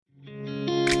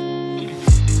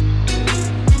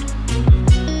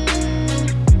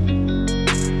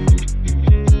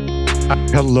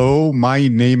Hello, my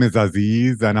name is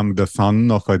Aziz, and I'm the son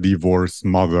of a divorced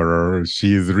mother.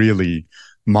 She's really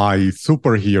my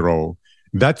superhero.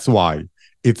 That's why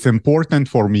it's important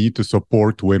for me to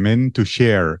support women to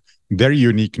share their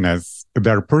uniqueness,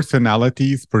 their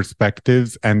personalities,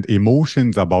 perspectives, and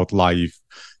emotions about life.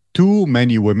 Too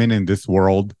many women in this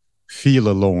world feel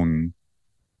alone.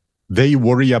 They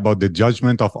worry about the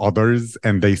judgment of others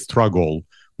and they struggle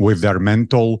with their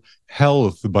mental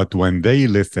health. But when they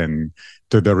listen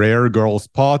to the Rare Girls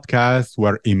podcast,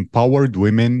 where empowered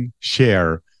women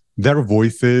share their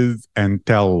voices and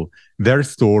tell their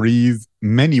stories,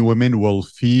 many women will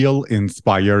feel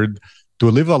inspired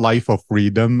to live a life of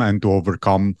freedom and to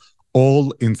overcome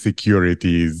all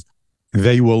insecurities.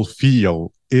 They will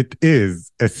feel it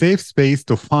is a safe space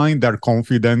to find their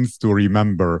confidence, to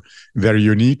remember their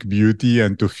unique beauty,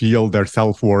 and to feel their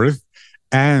self worth.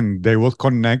 And they will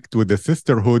connect with the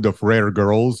sisterhood of rare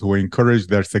girls who encourage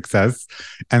their success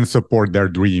and support their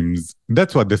dreams.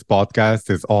 That's what this podcast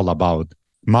is all about.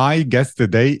 My guest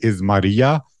today is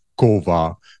Maria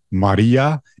Kova.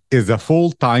 Maria is a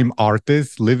full time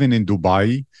artist living in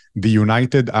Dubai, the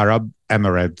United Arab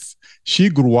Emirates. She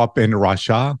grew up in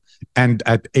Russia and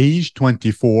at age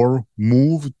 24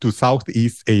 moved to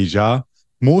Southeast Asia,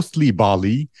 mostly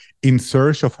Bali, in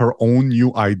search of her own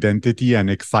new identity and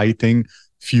exciting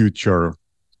future.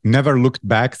 Never looked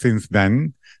back since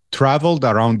then, traveled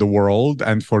around the world,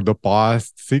 and for the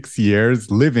past 6 years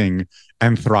living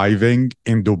and thriving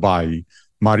in Dubai.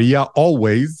 Maria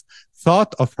always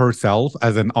thought of herself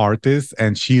as an artist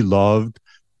and she loved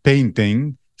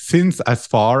painting since as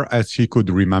far as she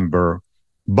could remember.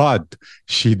 But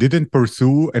she didn't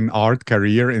pursue an art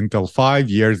career until 5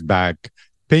 years back.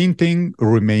 Painting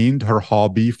remained her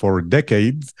hobby for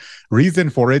decades. Reason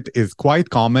for it is quite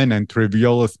common and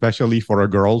trivial, especially for a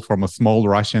girl from a small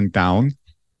Russian town.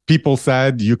 People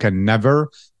said you can never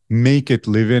make it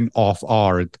living off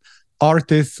art.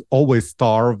 Artists always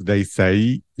starve, they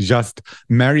say. Just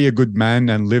marry a good man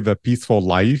and live a peaceful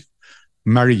life.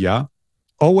 Maria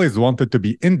always wanted to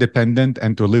be independent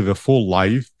and to live a full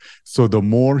life. So the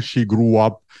more she grew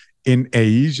up in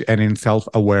age and in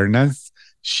self-awareness,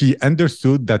 she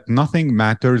understood that nothing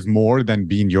matters more than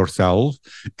being yourself.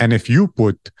 And if you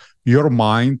put your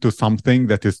mind to something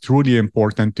that is truly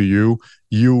important to you,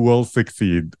 you will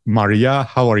succeed. Maria,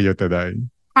 how are you today?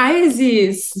 Hi,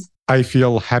 Aziz. I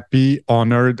feel happy,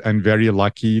 honored, and very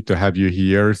lucky to have you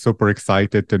here. Super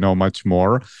excited to know much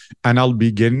more. And I'll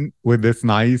begin with this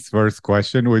nice first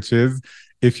question, which is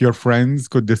if your friends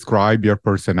could describe your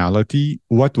personality,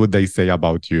 what would they say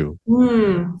about you?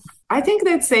 I think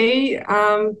they'd say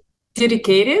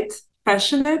dedicated,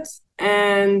 passionate,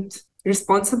 and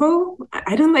responsible.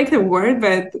 I don't like the word,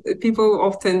 but people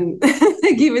often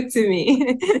give it to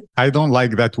me. I don't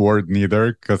like that word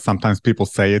neither, because sometimes people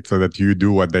say it so that you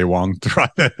do what they want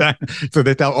rather than so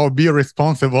they tell, oh, be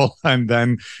responsible. And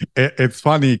then it's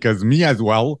funny because me as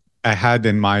well, I had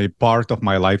in my part of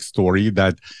my life story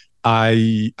that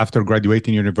after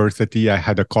graduating university, I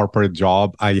had a corporate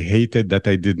job. I hated that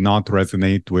I did not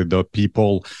resonate with the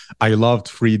people. I loved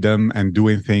freedom and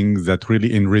doing things that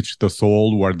really enriched the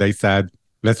soul, where they said,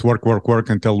 let's work, work, work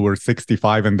until we're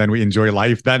 65 and then we enjoy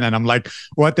life then. And I'm like,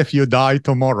 what if you die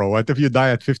tomorrow? What if you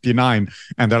die at 59?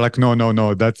 And they're like, no, no,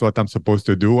 no, that's what I'm supposed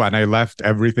to do. And I left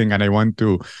everything and I went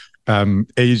to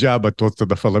Asia, but also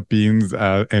the Philippines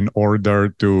in order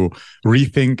to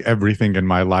rethink everything in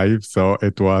my life. So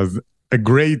it was a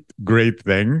great, great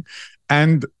thing.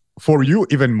 And for you,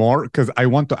 even more, because I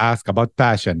want to ask about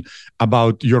passion,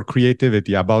 about your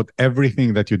creativity, about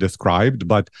everything that you described.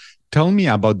 But tell me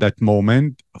about that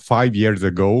moment 5 years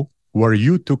ago where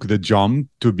you took the jump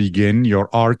to begin your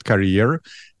art career.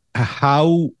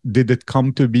 How did it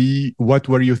come to be? What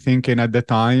were you thinking at the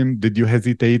time? Did you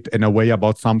hesitate in a way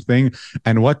about something?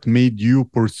 And what made you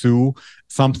pursue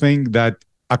something that,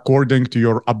 according to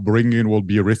your upbringing, will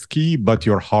be risky, but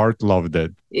your heart loved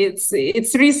it? It's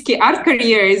risky. Art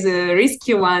career is a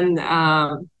risky one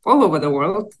all over the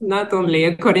world, not only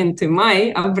according to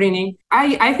my upbringing.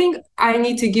 I think I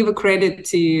need to give a credit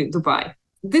to Dubai.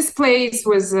 This place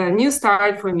was a new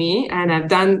start for me, and I've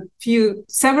done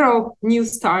several new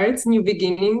starts, new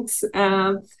beginnings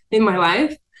in my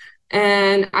life.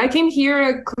 And I came here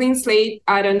a clean slate.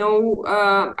 I didn't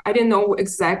know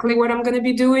exactly what I'm going to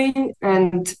be doing.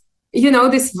 And,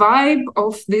 this vibe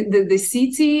of the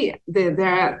city,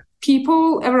 the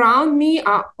people around me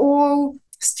are all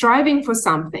striving for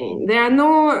something. There are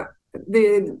no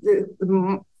the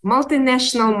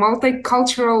multinational,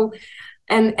 multicultural,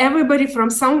 and everybody from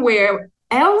somewhere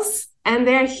else. And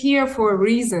they're here for a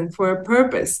reason, for a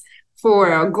purpose,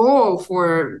 for a goal,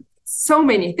 for so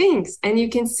many things, and you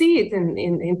can see it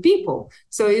in people.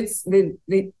 So it's the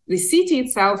city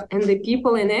itself and the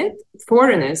people in it,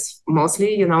 foreigners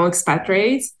mostly,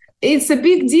 expatriates. It's a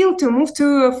big deal to move to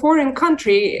a foreign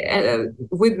country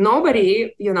with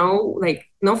nobody, like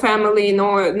no family,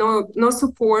 no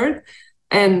support,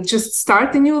 and just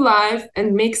start a new life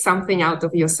and make something out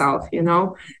of yourself.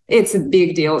 It's a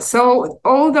big deal. So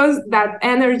all that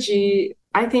energy,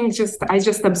 I think I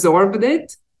just absorbed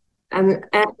it. And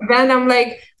then I'm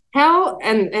like, hell,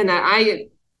 and I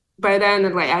by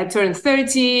then, like, I turned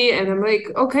 30, and I'm like,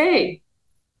 okay,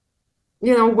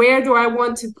 where do I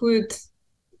want to put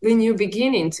the new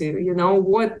beginning to?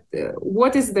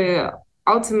 What is the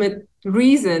ultimate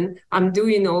reason I'm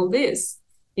doing all this?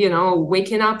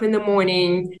 Waking up in the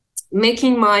morning,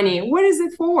 making money. What is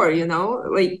it for?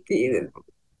 Like,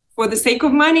 for the sake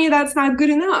of money, that's not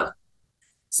good enough.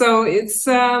 So it's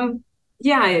the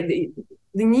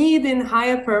need in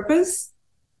higher purpose,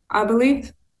 I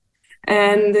believe,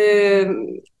 and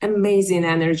the amazing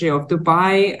energy of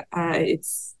Dubai.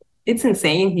 It's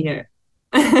insane here.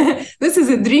 This is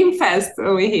a dream fest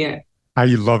over here. I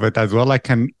love it as well. I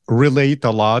can relate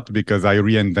a lot because I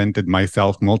reinvented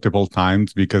myself multiple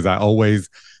times, because I always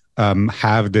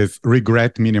have this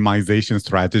regret minimization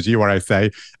strategy where I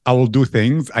say, I will do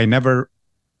things. I never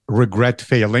regret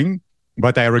failing,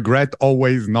 but I regret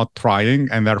always not trying.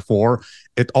 And therefore,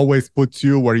 it always puts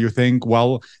you where you think,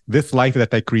 well, this life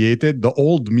that I created, the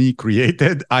old me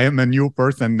created, I am a new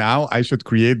person now. I should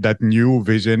create that new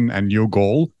vision and new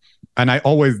goal. And I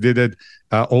always did it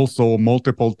also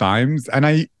multiple times. And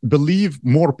I believe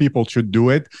more people should do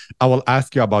it. I will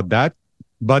ask you about that.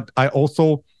 But I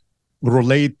also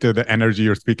relate to the energy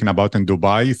you're speaking about in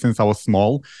Dubai. Since I was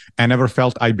small, I never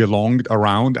felt I belonged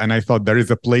around. And I thought there is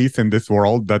a place in this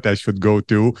world that I should go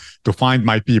to find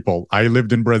my people. I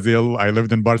lived in Brazil. I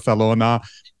lived in Barcelona.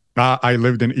 I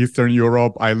lived in Eastern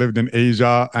Europe. I lived in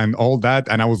Asia and all that.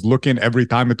 And I was looking every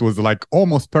time. It was like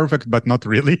almost perfect, but not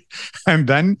really. And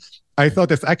then I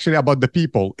thought it's actually about the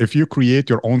people. If you create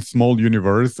your own small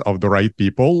universe of the right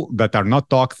people that are not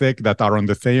toxic, that are on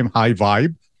the same high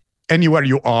vibe, anywhere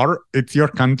you are, it's your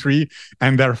country,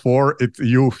 and therefore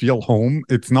you feel home.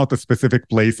 It's not a specific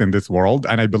place in this world.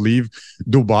 And I believe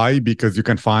Dubai, because you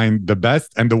can find the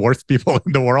best and the worst people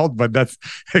in the world, but that's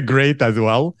great as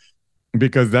well,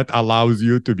 because that allows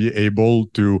you to be able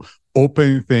to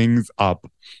open things up.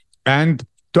 And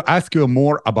to ask you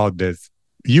more about this,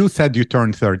 you said you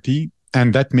turned 30,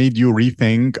 and that made you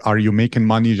rethink, are you making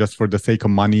money just for the sake of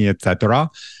money,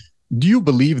 etc.? Do you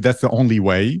believe that's the only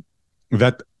way,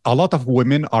 that a lot of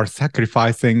women are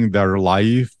sacrificing their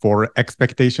life for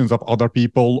expectations of other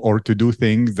people, or to do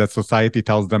things that society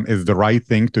tells them is the right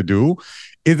thing to do?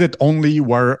 Is it only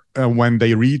when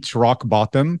they reach rock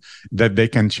bottom that they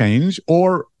can change?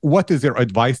 Or what is your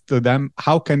advice to them?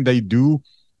 How can they do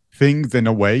things in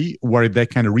a way where they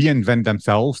can reinvent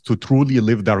themselves to truly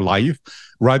live their life,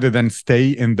 rather than stay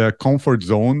in the comfort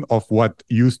zone of what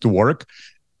used to work?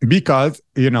 Because,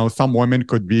 some women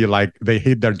could be like, they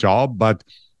hate their job, but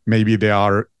maybe they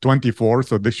are 24,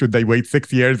 so should they wait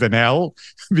 6 years in hell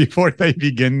before they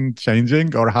begin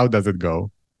changing? Or how does it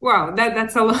go? Wow,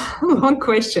 that's a long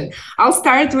question. I'll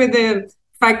start with the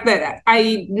fact that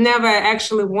I never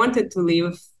actually wanted to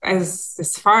live,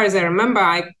 as far as I remember,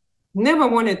 I never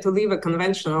wanted to live a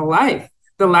conventional life,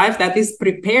 the life that is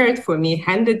prepared for me,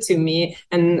 handed to me.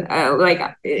 And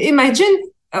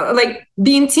imagine like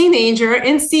being teenager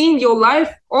and seeing your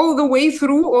life all the way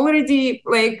through already,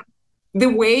 like the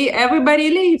way everybody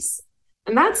lives.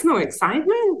 And that's no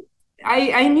excitement.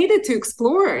 I needed to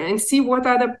explore and see what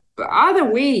are the other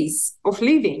ways of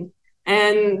living,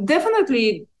 and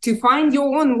definitely to find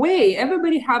your own way.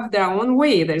 Everybody have their own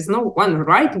way. There's no one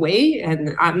right way,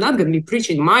 and I'm not going to be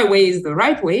preaching my way is the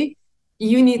right way.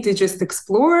 You need to just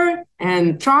explore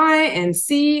and try and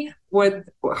see what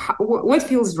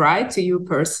feels right to you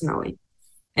personally.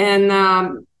 And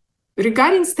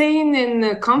regarding staying in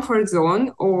a comfort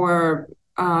zone, or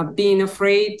being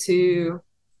afraid to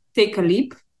take a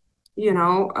leap,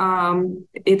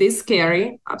 it is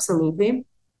scary, absolutely.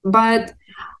 But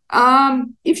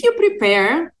if you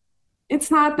prepare, it's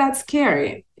not that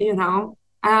scary,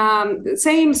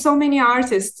 so many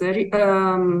artists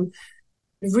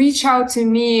reach out to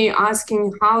me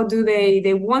asking how do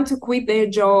they want to quit their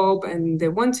job and they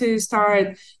want to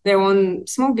start their own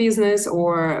small business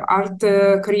or art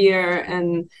career,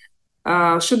 and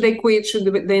should they quit,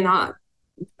 should they not?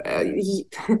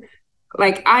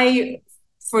 Like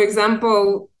for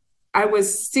example, I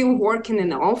was still working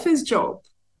in an office job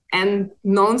and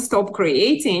non-stop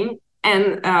creating.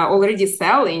 and already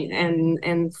selling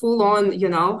and full on,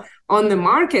 on the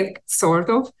market sort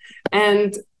of.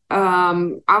 And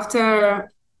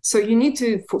so you need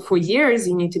to, for years,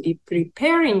 you need to be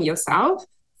preparing yourself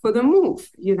for the move,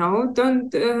 don't,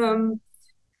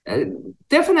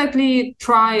 definitely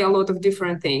try a lot of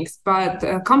different things, but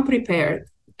come prepared.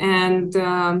 And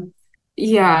the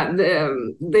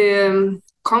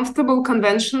comfortable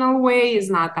conventional way is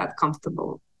not that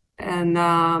comfortable. And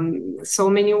so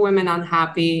many women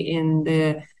unhappy in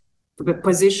the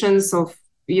positions of,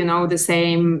 the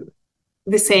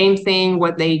same thing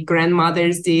what their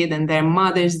grandmothers did and their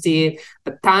mothers did.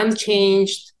 But time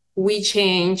changed, we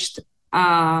changed.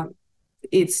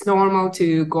 It's normal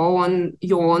to go on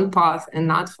your own path and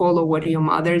not follow what your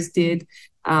mothers did,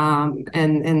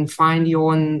 and find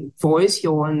your own voice,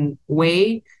 your own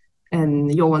way,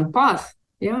 and your own path.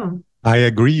 Yeah. I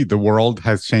agree. The world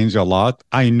has changed a lot.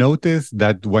 I noticed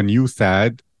that when you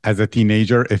said, as a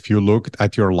teenager, if you looked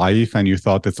at your life and you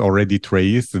thought it's already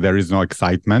traced, there is no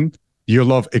excitement. You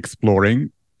love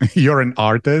exploring. You're an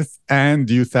artist. And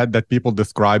you said that people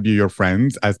describe you, your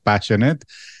friends, as passionate.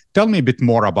 Tell me a bit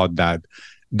more about that.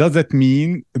 Does it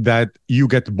mean that you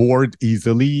get bored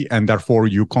easily and therefore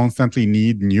you constantly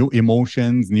need new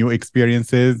emotions, new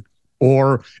experiences?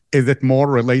 Or is it more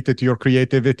related to your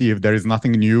creativity? If there is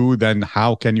nothing new, then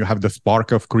how can you have the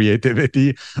spark of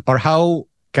creativity? Or how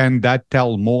can that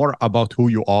tell more about who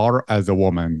you are as a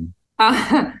woman?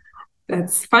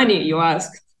 That's funny you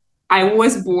asked. I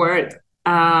was bored.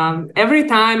 Every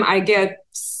time I get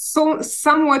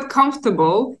somewhat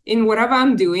comfortable in whatever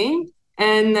I'm doing.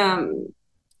 And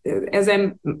as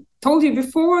I told you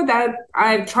before, that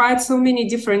I've tried so many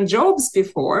different jobs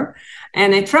before,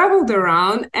 and I traveled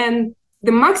around, and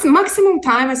the maximum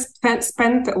time I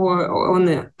spent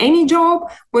on any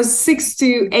job was 6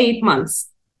 to 8 months.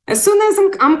 As soon as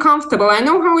I'm comfortable, I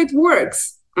know how it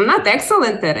works. I'm not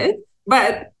excellent at it,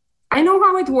 but I know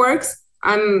how it works.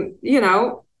 I'm,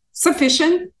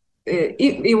 sufficient.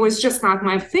 It was just not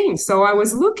my thing. So I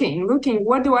was looking,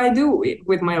 what do I do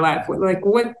with my life? Like,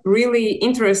 what really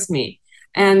interests me?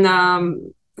 And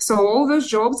so all those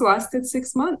jobs lasted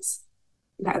 6 months.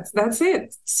 That's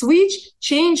it. Switch,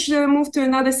 change, move to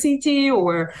another city,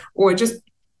 or just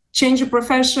change a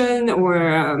profession or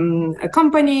a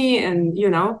company, and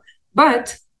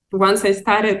But once I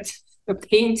started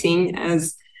painting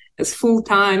as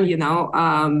full-time,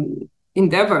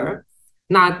 endeavor,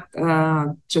 not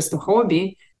just a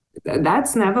hobby,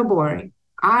 that's never boring.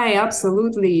 I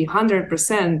absolutely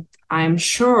 100%, I'm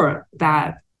sure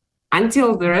that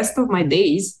until the rest of my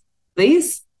days,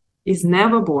 this is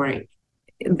never boring.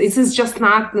 This is just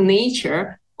not the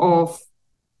nature of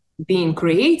being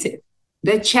creative.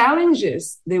 The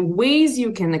challenges, the ways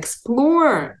you can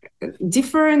explore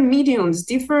different mediums,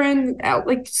 different,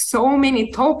 like so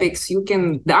many topics you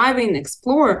can dive in,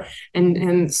 explore,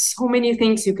 and so many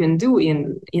things you can do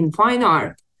in fine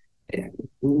art.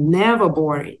 Never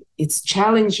boring. It's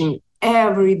challenging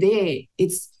every day.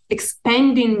 It's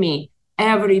expanding me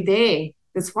every day.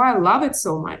 That's why I love it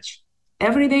so much.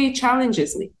 Every day it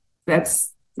challenges me.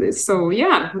 So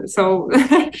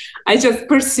I just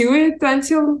pursue it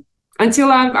until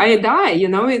I die.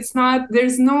 It's not,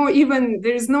 there's no even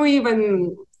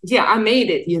I made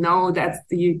it,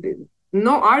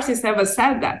 no artist ever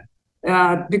said that,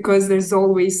 because there's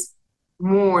always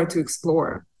more to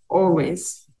explore,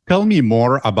 always. Tell me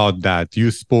more about that.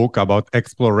 You spoke about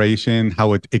exploration,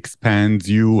 how it expands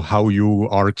you, how you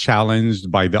are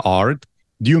challenged by the art.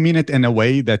 Do you mean it in a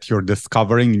way that you're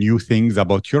discovering new things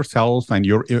about yourself and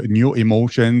your new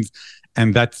emotions,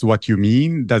 and that's what you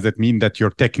mean? Does it mean that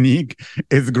your technique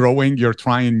is growing, you're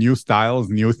trying new styles,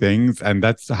 new things, and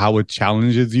that's how it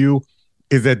challenges you?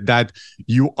 Is it that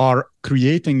you are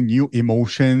creating new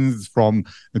emotions from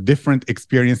different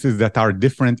experiences that are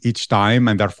different each time,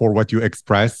 and therefore what you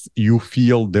express, you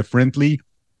feel differently?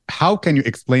 How can you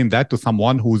explain that to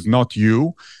someone who's not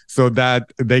you so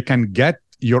that they can get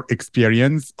your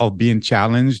experience of being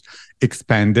challenged,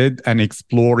 expanded, and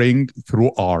exploring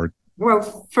through art?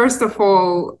 Well, first of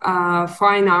all,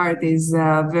 fine art is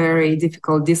a very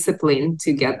difficult discipline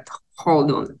to get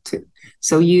hold on to.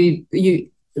 So you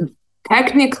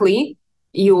technically,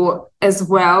 you're as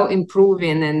well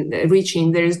improving and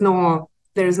reaching. There's no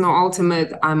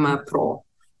ultimate, I'm a pro.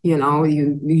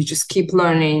 You just keep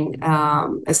learning,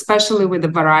 especially with a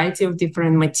variety of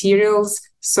different materials,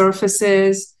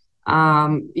 surfaces.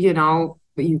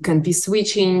 You can be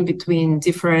switching between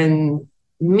different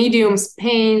mediums,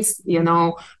 paints.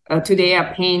 Today I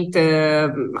paint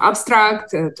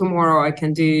abstract, tomorrow I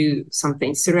can do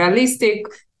something surrealistic,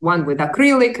 one with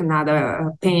acrylic,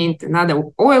 another paint, another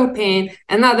oil paint,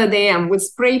 another day I'm with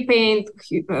spray paint,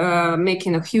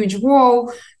 making a huge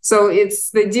wall. So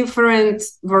it's the different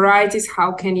varieties.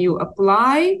 How can you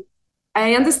apply?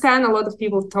 I understand a lot of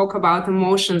people talk about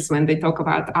emotions when they talk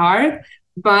about art,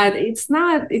 but it's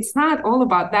not all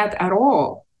about that at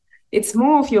all. It's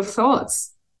more of your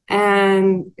thoughts.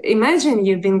 And imagine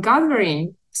you've been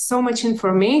gathering so much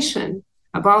information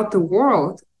about the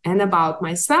world and about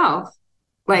myself.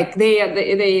 Like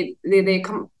they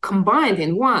combined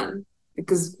in one,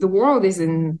 because the world is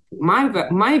in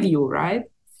my view, right?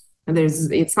 And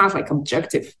it's not like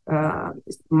objective,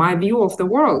 my view of the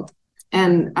world.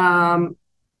 And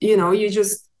you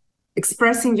just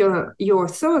expressing your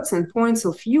thoughts and points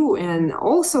of view, and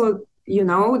also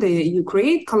you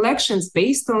create collections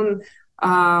based on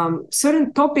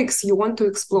certain topics you want to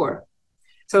explore.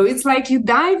 So it's like you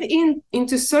dive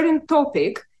into certain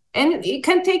topic, and it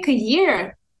can take a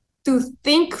year to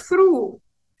think through,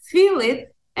 feel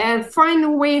it, and find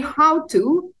a way how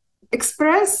to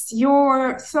express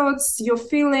your thoughts, your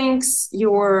feelings,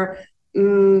 your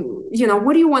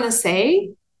what do you want to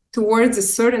say towards a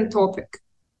certain topic.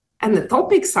 And the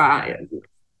topics are,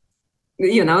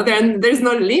 there's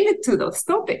no limit to those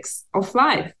topics of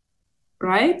life,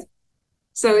 right?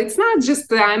 So it's not just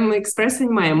that I'm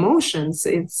expressing my emotions,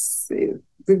 it's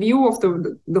the view of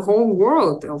the whole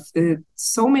world, of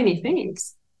so many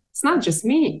things. It's not just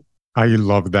me. I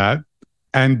love that.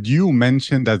 And you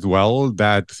mentioned as well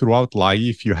that throughout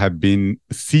life, you have been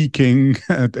seeking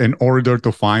in order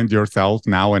to find yourself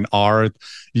now in art.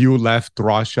 You left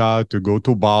Russia to go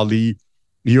to Bali.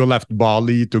 You left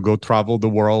Bali to go travel the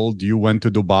world. You went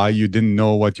to Dubai. You didn't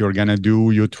know what you're going to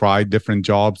do. You tried different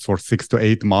jobs for 6 to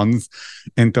 8 months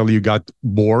until you got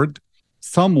bored.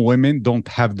 Some women don't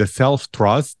have the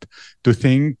self-trust to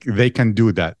think they can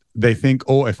do that. They think,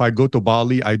 oh, if I go to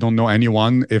Bali, I don't know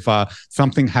anyone. If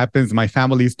something happens, my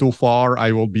family is too far,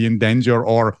 I will be in danger.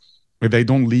 Or if they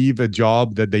don't leave a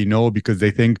job that they know because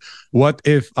they think, what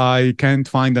if I can't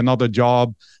find another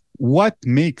job? What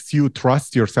makes you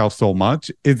trust yourself so much?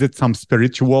 Is it some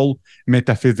spiritual,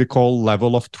 metaphysical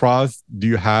level of trust? Do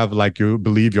you have, like, you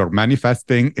believe you're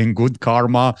manifesting in good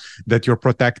karma, that you're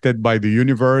protected by the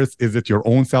universe? Is it your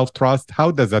own self-trust?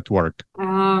 How does that work?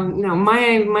 No,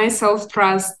 my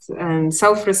self-trust and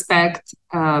self-respect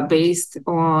based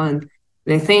on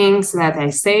the things that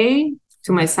I say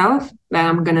to myself that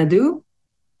I'm going to do,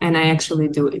 and I actually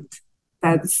do it.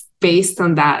 That's based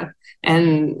on that.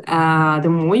 And the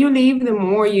more you live, the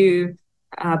more you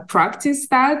practice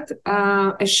that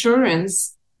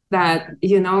assurance that,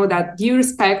 that you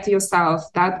respect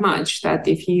yourself that much, that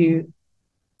if you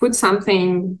put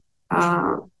something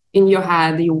in your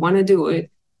head, you want to do it,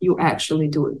 you actually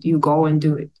do it. You go and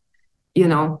do it.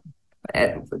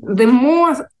 The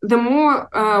more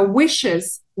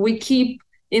wishes we keep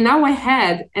in our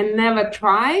head and never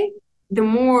try, the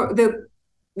more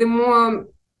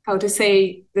how to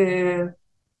say, the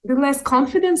less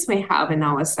confidence we have in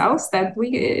ourselves that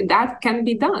can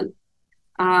be done.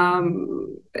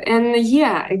 And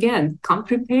yeah, again, come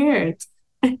prepared.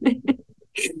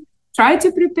 Try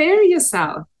to prepare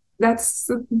yourself. That's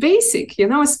basic,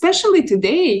 especially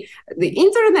today. The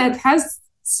internet has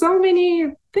so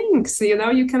many things,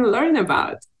 you can learn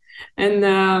about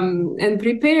and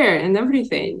prepare and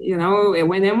everything.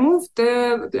 When I moved,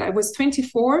 I was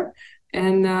 24,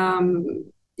 and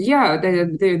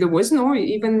there was no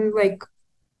even like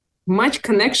much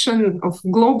connection of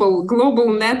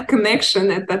global net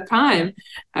connection at that time.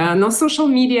 No social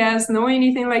medias, no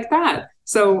anything like that.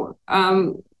 So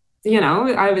I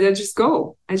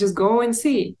just go and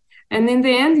see. And in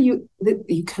the end, you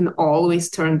can always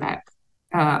turn back.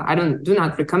 I do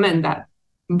not recommend that,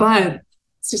 but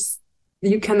it's just,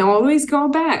 you can always go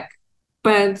back.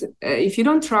 But if you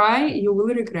don't try, you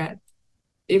will regret.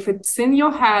 If it's in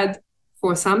your head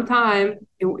for some time,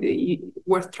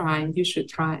 worth trying. You should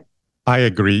try. I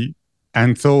agree.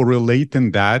 And so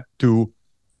relating that to,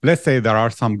 let's say there are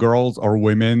some girls or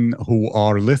women who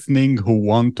are listening who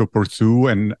want to pursue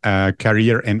a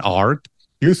career in art.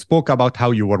 You spoke about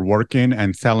how you were working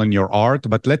and selling your art,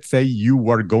 but let's say you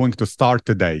were going to start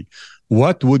today.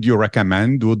 What would you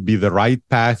recommend would be the right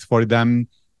path for them?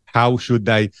 How should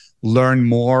they learn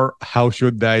more? How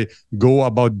should they go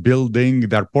about building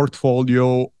their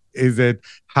portfolio?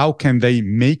 How can they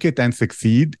make it and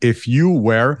succeed? If you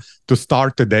were to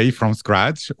start today from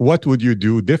scratch, what would you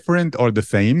do different or the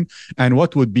same? And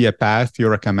what would be a path you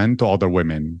recommend to other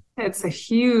women? It's a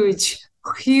huge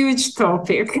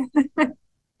topic.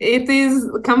 It is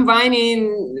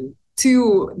combining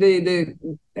two, the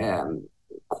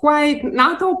quite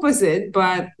not opposite,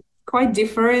 but quite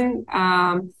different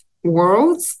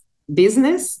worlds,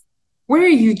 business, where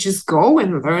you just go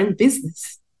and learn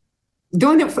business.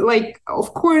 Don't of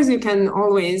course you can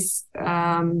always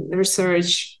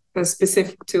research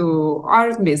specific to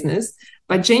art business,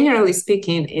 but generally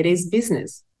speaking, it is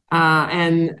business.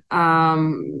 And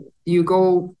you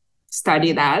go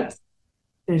study that.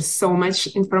 There's so much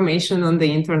information on the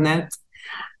internet.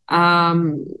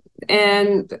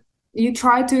 And you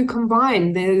try to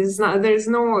combine.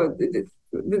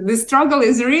 The struggle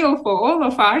is real for all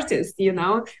of artists,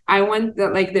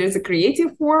 there's a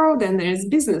creative world and there's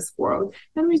business world,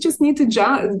 and we just need to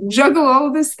juggle all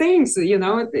these things,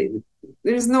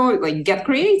 there's no get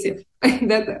creative.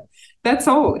 That's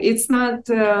all. It's not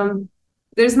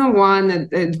there's no one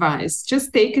advice.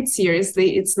 Just take it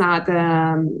seriously. It's not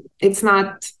a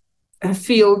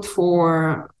field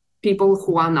for people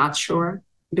who are not sure,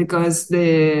 because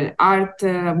the art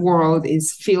world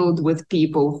is filled with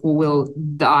people who will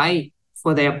die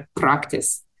for their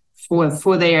practice,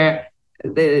 for their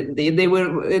they were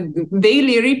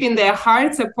daily ripping their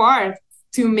hearts apart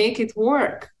to make it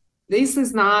work. This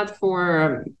is not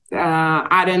for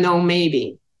I don't know,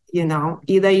 maybe,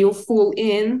 either you full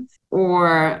in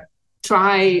or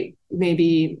try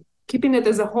maybe keeping it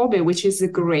as a hobby, which is a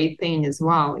great thing as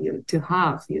well to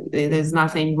have. There's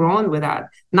nothing wrong with that.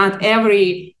 Not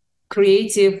every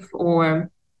creative or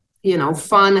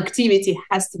fun activity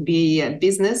has to be a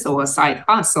business or a side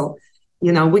hustle.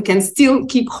 We can still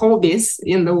keep hobbies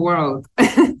in the world,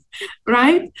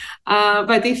 right?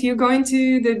 But if you go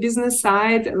into the business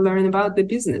side, learn about the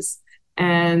business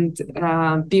and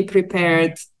be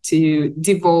prepared to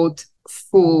devote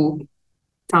full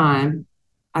time,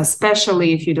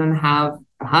 especially if you don't have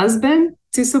a husband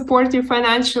to support you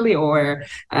financially or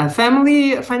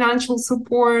family financial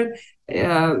support.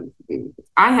 I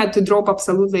had to drop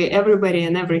absolutely everybody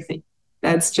and everything.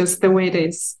 That's just the way it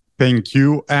is. Thank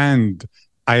you. And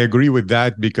I agree with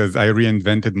that, because I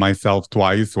reinvented myself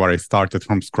twice, where I started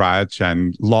from scratch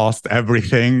and lost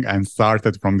everything and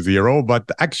started from zero,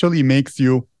 but actually makes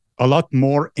you a lot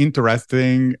more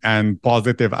interesting and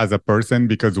positive as a person,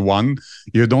 because one,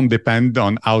 you don't depend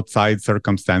on outside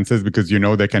circumstances, because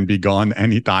they can be gone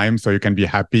anytime. So you can be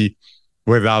happy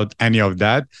without any of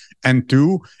that. And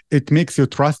two, it makes you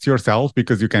trust yourself,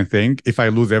 because you can think, if I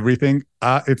lose everything,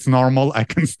 it's normal. I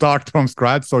can start from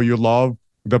scratch. So you love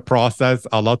the process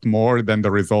a lot more than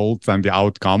the results and the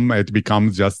outcome. It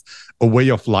becomes just a way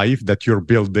of life that you're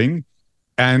building.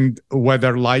 And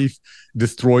whether life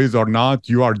destroys or not,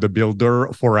 you are the builder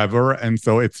forever. And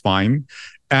so it's fine.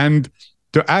 And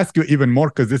to ask you even more,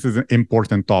 because this is an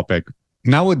important topic.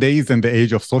 Nowadays, in the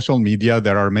age of social media,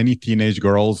 there are many teenage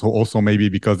girls who also, maybe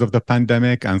because of the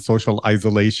pandemic and social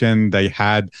isolation, they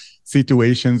had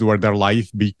situations where their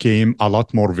life became a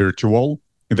lot more virtual.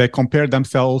 They compare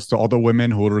themselves to other women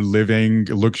who are living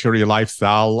luxury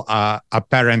lifestyle,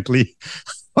 apparently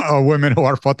women who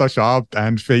are photoshopped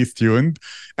and face-tuned,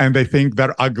 and they think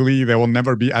they're ugly. They will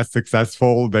never be as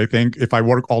successful. They think, if I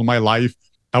work all my life,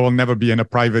 I will never be in a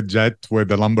private jet with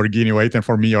a Lamborghini waiting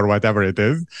for me or whatever it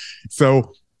is.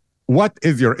 So what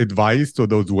is your advice to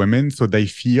those women so they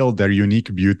feel their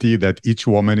unique beauty, that each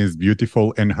woman is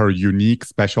beautiful in her unique,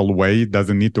 special way,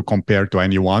 doesn't need to compare to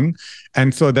anyone,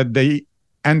 and so that they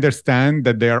understand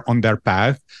that they are on their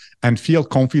path and feel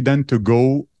confident to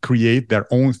go create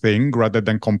their own thing rather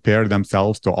than compare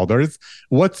themselves to others?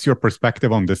 What's your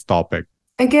perspective on this topic?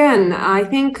 Again, I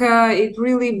think it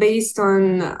really based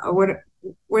on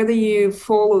whether you're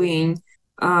following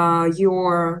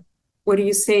what do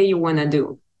you say you want to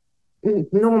do,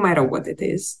 no matter what it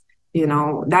is.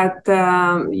 That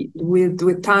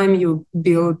with time you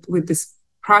build with this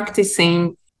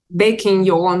practicing, baking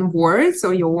your own words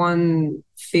or your own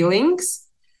feelings,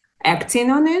 acting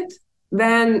on it,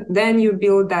 then you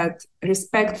build that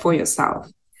respect for yourself.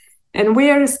 And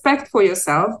where respect for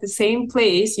yourself, the same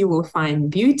place you will find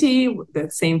beauty,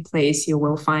 the same place you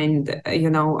will find,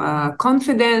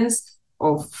 confidence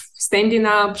of standing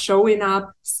up, showing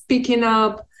up, speaking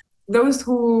up. Those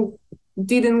who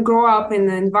didn't grow up in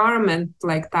an environment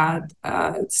like that,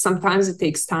 sometimes it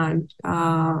takes time.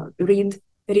 Read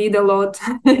a lot.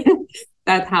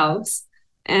 That helps.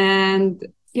 And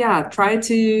try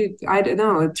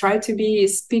to be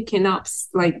speaking up.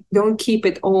 Don't keep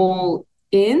it all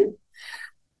in.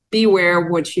 Beware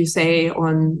what you say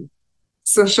on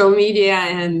social media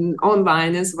and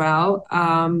online as well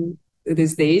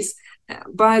these days.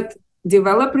 But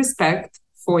develop respect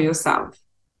for yourself.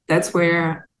 That's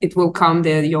where it will come.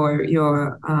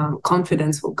 Your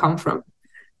confidence will come from.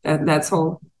 That's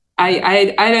all.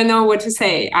 I don't know what to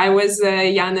say. I was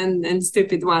young and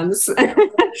stupid once.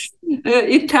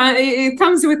 It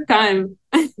comes with time.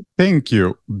 Thank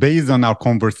you. Based on our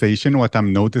conversation, what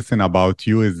I'm noticing about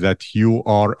you is that you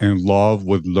are in love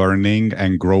with learning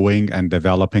and growing and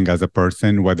developing as a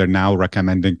person, whether now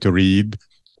recommending to read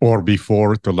or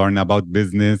before to learn about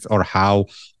business or how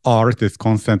art is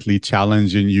constantly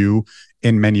challenging you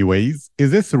in many ways.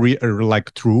 Is this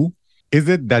like true? Is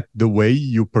it that the way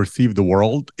you perceive the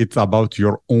world, it's about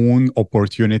your own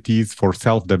opportunities for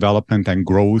self-development and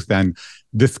growth and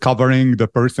discovering the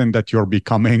person that you're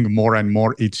becoming more and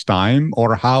more each time?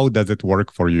 Or how does it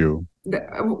work for you?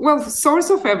 Well, source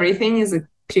of everything is a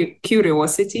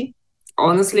curiosity.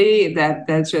 Honestly, that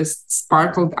just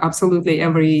sparkled absolutely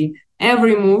every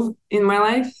move in my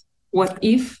life. What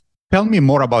if? Tell me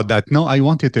more about that. No, I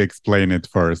want you to explain it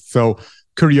first. So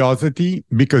curiosity,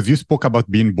 because you spoke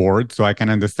about being bored, so I can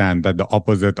understand that the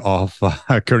opposite of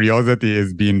curiosity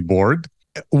is being bored.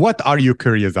 What are you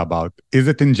curious about? Is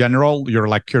it in general, you're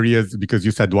like curious because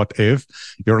you said, what if?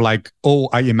 You're like, oh,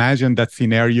 I imagine that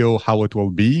scenario, how it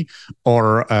will be,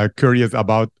 or curious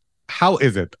about how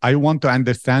is it? I want to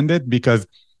understand it because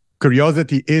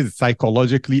curiosity is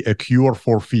psychologically a cure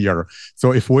for fear.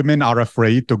 So if women are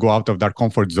afraid to go out of their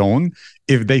comfort zone,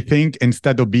 if they think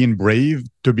instead of being brave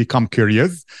to become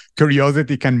curious,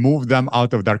 curiosity can move them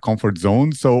out of their comfort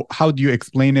zone. So how do you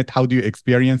explain it? How do you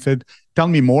experience it? Tell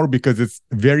me more, because it's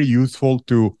very useful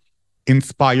to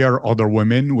inspire other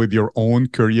women with your own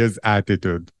curious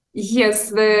attitude. Yes,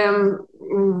 the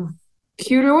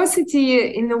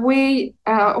curiosity in a way,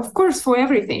 of course, for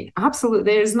everything.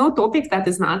 Absolutely. There's no topic that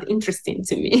is not interesting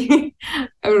to me.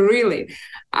 Really.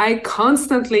 I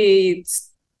constantly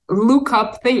look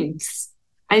up things.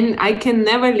 I can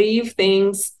never leave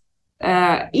things,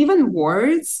 even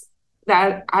words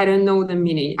that I don't know the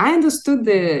meaning. I understood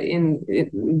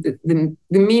the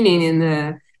meaning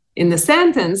in the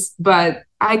sentence, but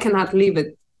I cannot leave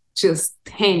it just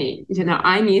hanging.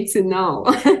 I need to know.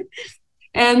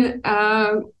 And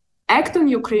act on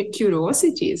your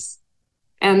curiosities,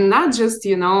 and not just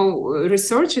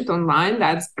research it online.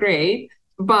 That's great,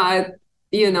 but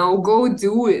go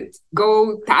do it,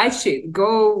 go touch it,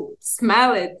 go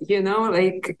smell it.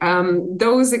 Like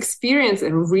those experiences,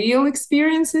 real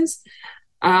experiences,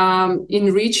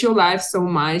 enrich your life so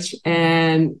much,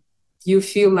 and you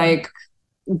feel like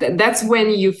that's when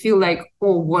you feel like,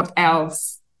 oh, what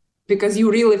else? Because you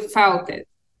really felt it.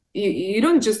 You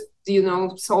don't just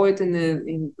saw it on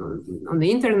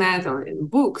the internet or in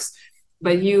books,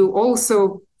 but you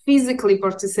also physically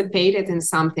participated in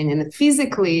something and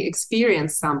physically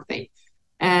experienced something,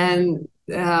 and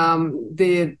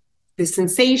the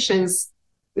sensations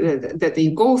that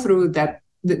you go through, that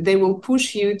they will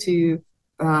push you to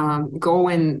go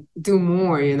and do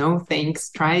more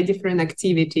things, try different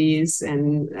activities,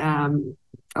 and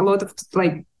a lot of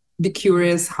like, be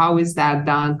curious, how is that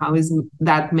done, how is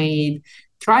that made,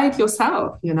 try it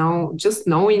yourself. Just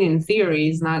knowing in theory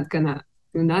is not gonna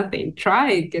do nothing.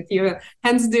 Try it, get your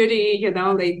hands dirty,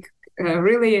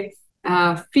 really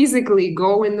physically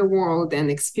go in the world and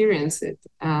experience it,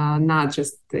 not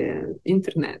just the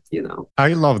internet.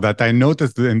 I love that. I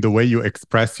noticed in the way you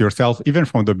express yourself, even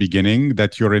from the beginning,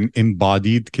 that you're an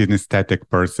embodied kinesthetic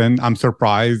person. I'm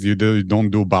surprised you don't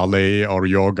do ballet or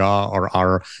yoga or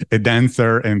are a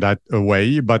dancer in that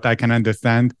way, but I can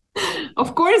understand.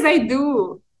 Of course I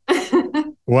do.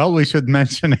 Well, we should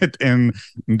mention it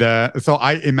so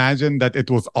I imagine that it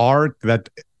was art that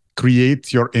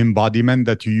creates your embodiment,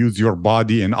 that you use your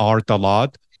body in art a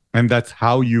lot. And that's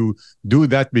how you do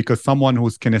that, because someone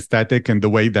who's kinesthetic in the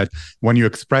way that when you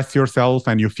express yourself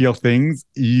and you feel things,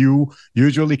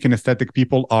 usually kinesthetic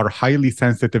people are highly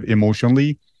sensitive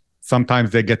emotionally. Sometimes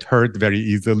they get hurt very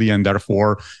easily and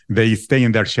therefore they stay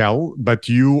in their shell, but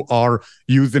you are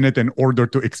using it in order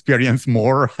to experience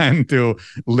more and to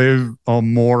live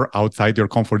more outside your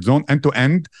comfort zone. And to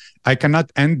end, I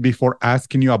cannot end before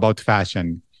asking you about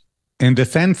fashion, in the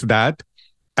sense that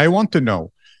I want to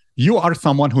know, you are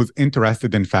someone who's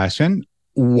interested in fashion.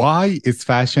 Why is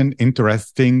fashion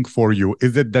interesting for you?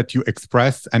 Is it that you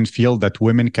express and feel that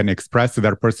women can express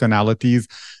their personalities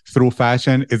through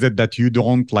fashion? Is it that you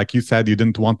don't, like you said, you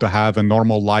didn't want to have a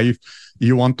normal life?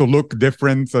 You want to look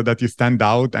different so that you stand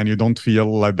out and you don't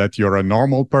feel like that you're a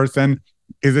normal person?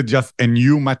 Is it just a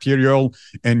new material,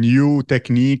 a new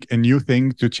technique, a new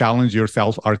thing to challenge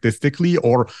yourself artistically?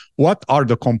 Or what are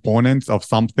the components of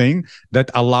something that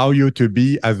allow you to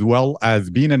be, as well as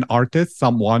being an artist,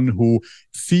 someone who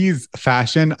sees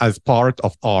fashion as part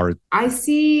of art? I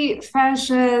see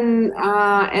fashion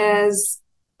as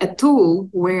a tool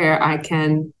where I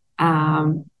can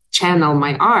channel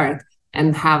my art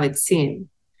and have it seen.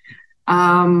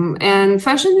 And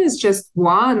fashion is just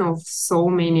one of so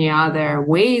many other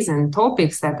ways and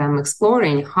topics that I'm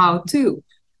exploring. How to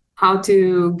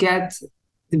get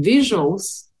the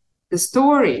visuals, the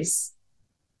stories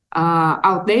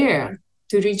out there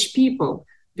to reach people,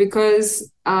 because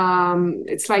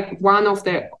it's like one of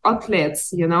the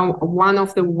outlets, one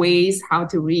of the ways how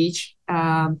to reach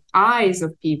eyes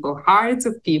of people, hearts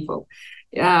of people,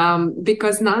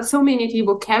 because not so many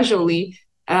people casually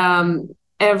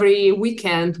every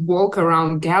weekend walk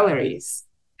around galleries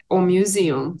or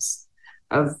museums,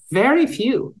 very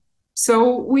few.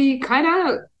 So we kind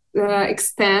of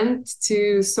extend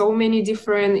to so many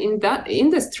different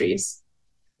industries.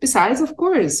 Besides, of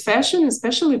course, fashion,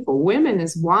 especially for women,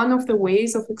 is one of the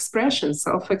ways of expression,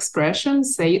 self-expression,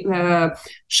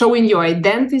 showing your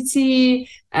identity,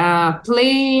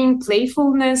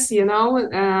 playfulness.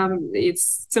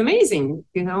 It's amazing.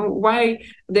 Why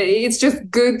it's just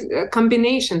good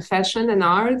combination. Fashion and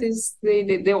art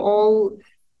they're all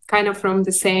kind of from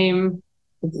the same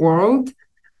world,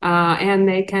 and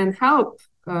they can help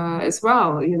as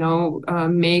well.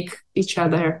 Make each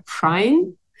other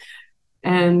shine,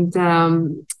 and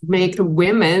make the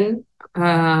women,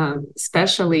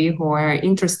 especially who are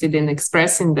interested in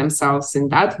expressing themselves in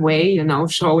that way,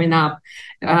 showing up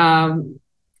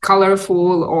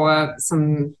colorful or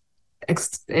some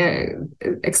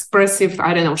expressive,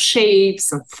 I don't know,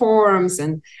 shapes and forms,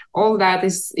 and all that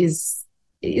is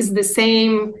the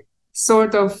same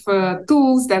sort of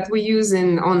tools that we use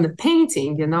on the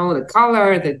painting, the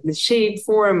color, the shape,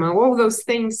 form, all those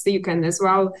things that you can as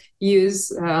well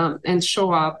use and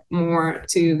show up more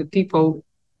to the people,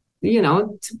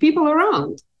 to people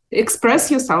around.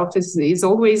 Express yourself is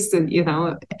always,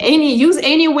 use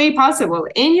any way possible,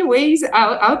 any ways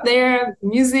out there,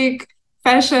 music,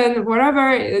 fashion,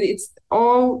 whatever. It's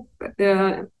all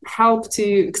help to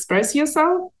express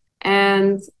yourself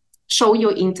and show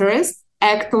your interest.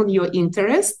 Act on your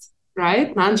interest,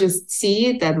 right? Not just see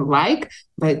it and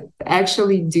but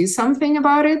actually do something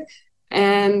about it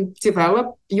and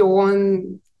develop your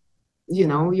own,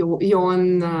 your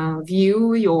own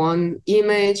view, your own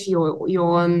image, your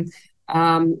own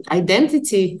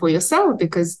identity for yourself,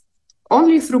 because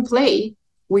only through play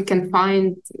we can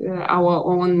find our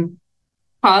own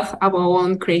path, our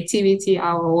own creativity,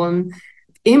 our own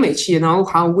image,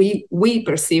 how we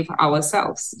perceive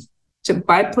ourselves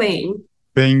by playing.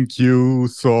 Thank you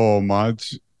so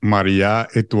much, Maria.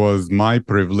 It was my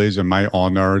privilege and my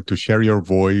honor to share your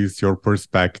voice, your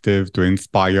perspective, to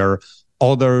inspire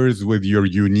others with your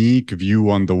unique view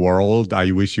on the world.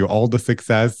 I wish you all the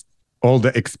success, all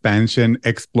the expansion,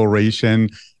 exploration,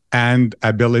 and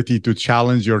ability to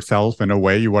challenge yourself in a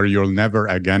way where you'll never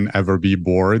again ever be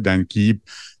bored, and keep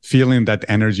feeling that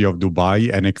energy of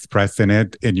Dubai and expressing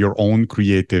it in your own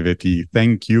creativity.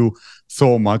 Thank you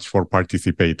so much for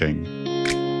participating.